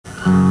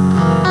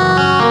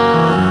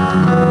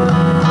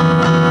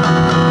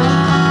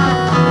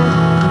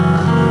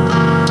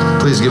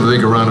Please give a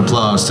big round of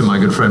applause to my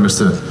good friend,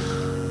 Mr.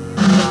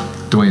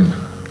 Dwayne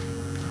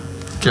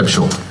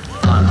Kepschel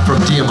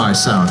from DMI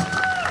Sound.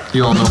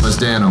 You all know him as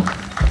Dano.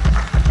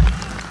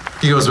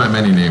 He goes by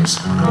many names.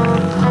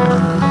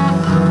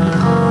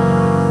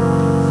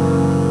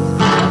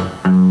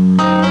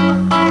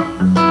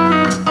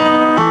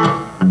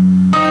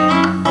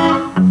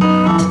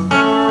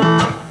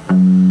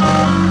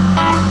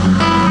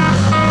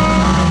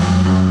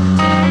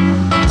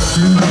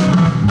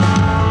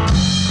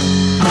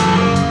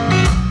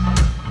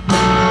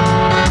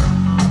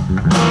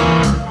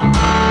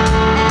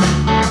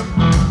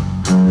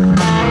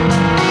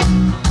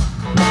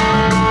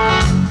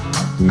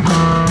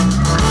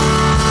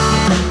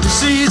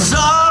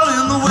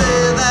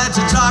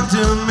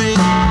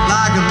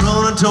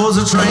 Towards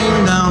a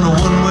train down a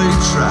one-way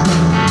track.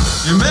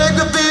 You make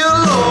me feel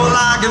low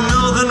like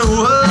nothing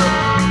would.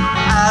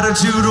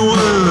 Attitude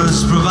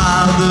words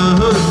provide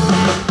the hood.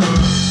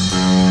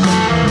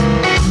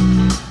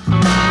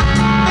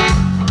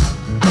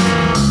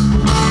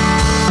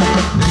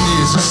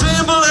 It's as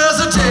simple as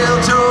a tale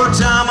told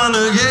time and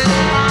again,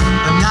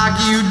 and knock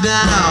you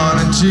down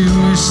until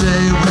you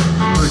say when.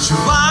 But you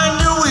find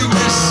your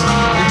weakness,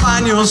 you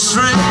find your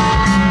strength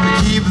to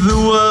keep the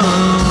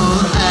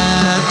world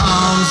at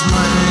arm's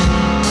length.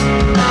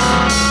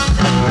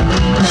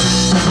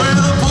 With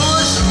a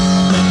push,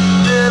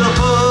 little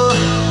pull,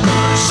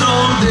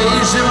 some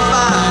days you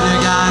find you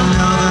got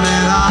nothing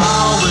at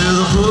all.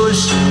 With a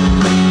push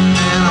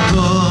and a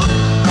pull,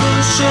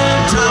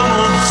 time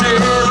will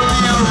tell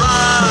you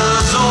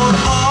rise or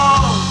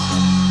fall.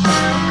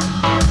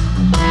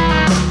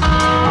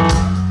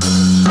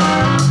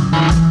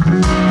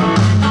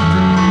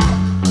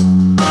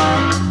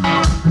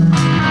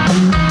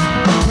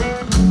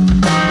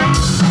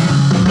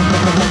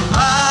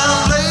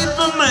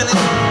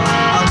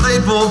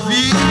 For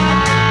few,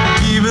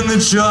 even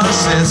the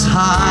choice is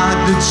hard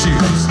to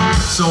choose.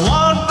 So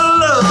one for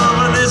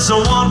love and it's a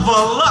one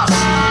for lust.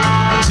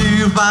 Until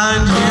you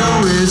find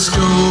you is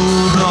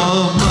gold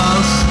or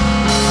bust.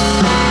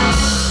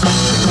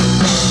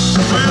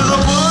 With a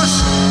push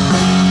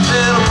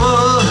and a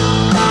pull,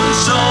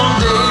 some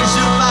days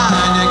you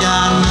find you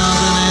got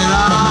nothing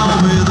at all.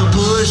 With a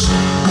push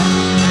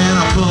and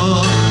a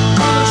pull,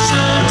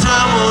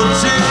 time will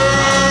tell.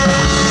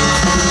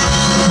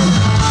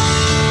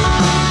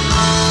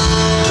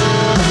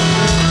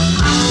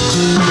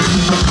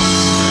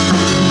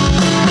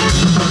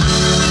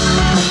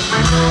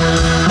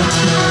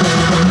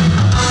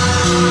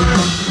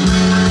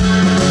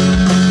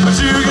 But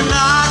you can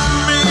knock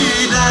me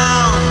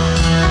down,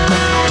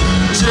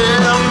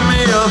 tear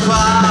me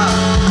apart.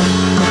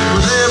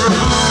 With every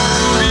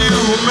move you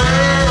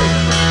make,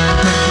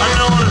 I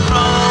know it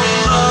from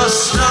the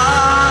start.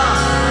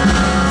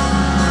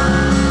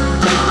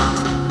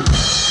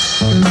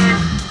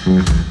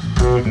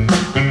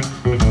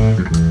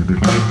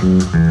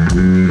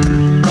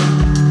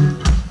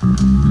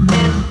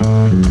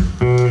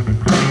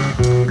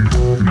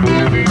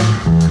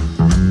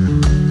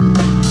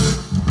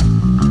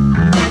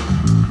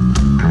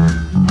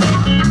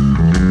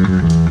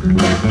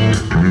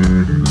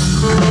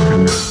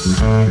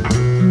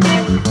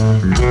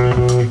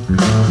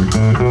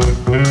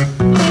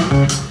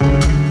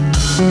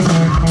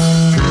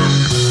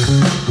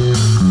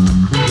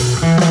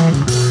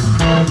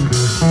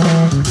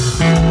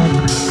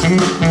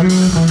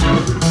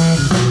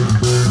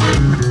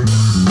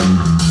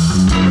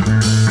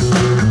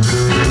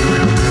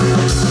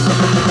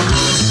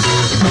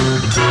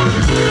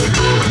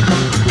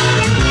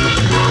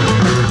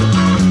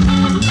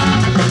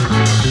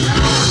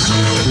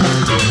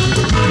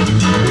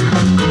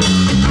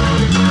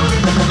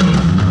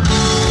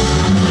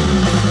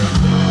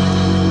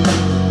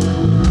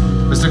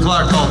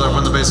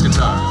 On the bass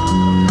guitar.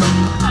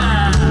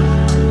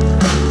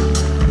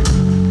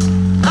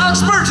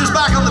 Alex Birch is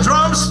back on the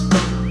drums.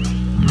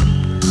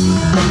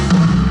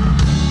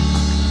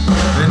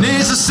 And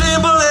it's as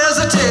simple as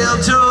a tale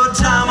told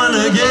time and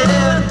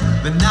again.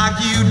 They knock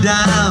you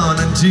down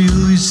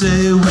until you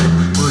say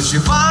when. But you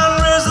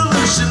find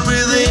resolution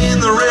within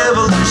the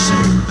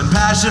revolution, and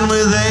passion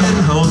within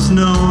holds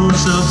no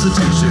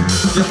substitution.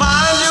 You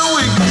find your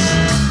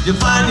weakness, you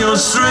find your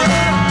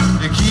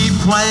strength, you keep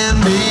playing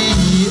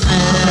me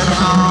at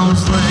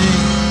arm's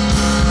length.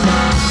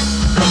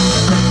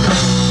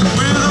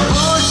 With a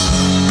push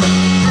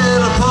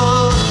and a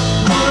pull,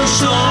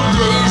 some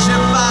days you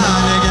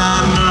find you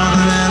got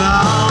nothing at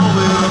all.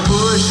 With a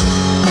push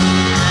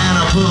and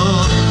a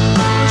pull,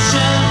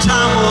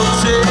 time will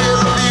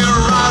tell if you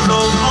rise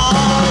or fall.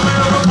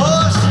 With a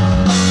push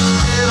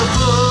and a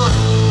pull,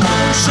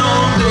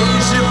 some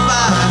days you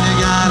find you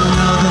got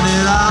nothing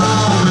at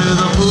all.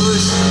 With a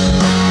push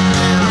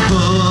and a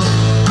pull,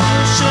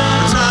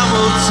 time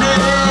will tell.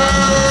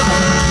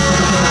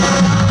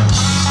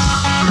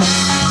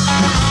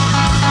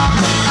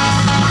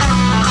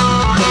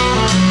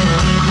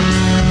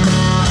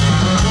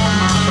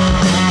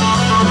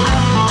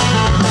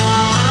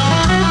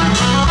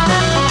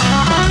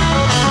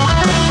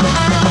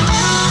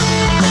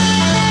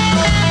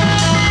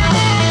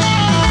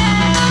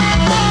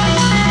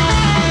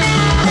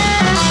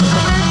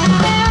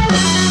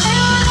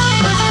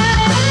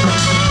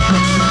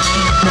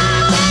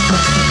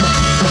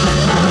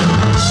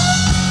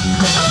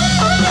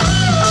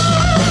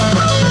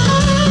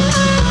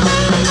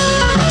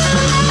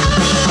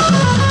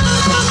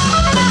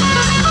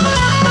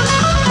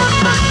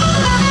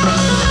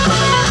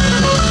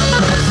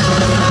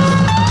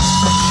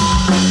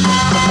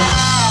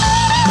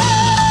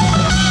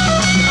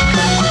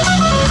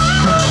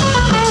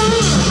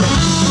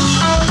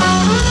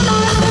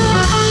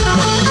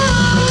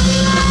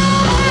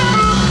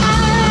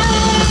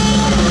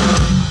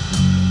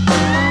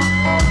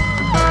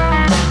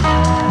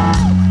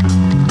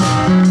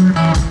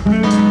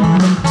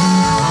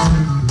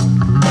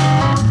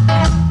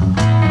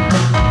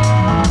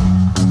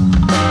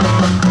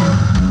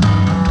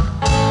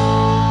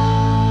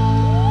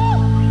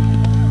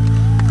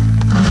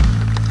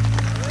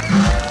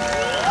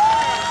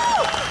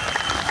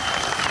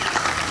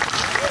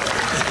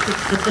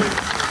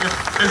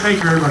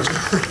 Thank you very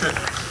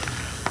much.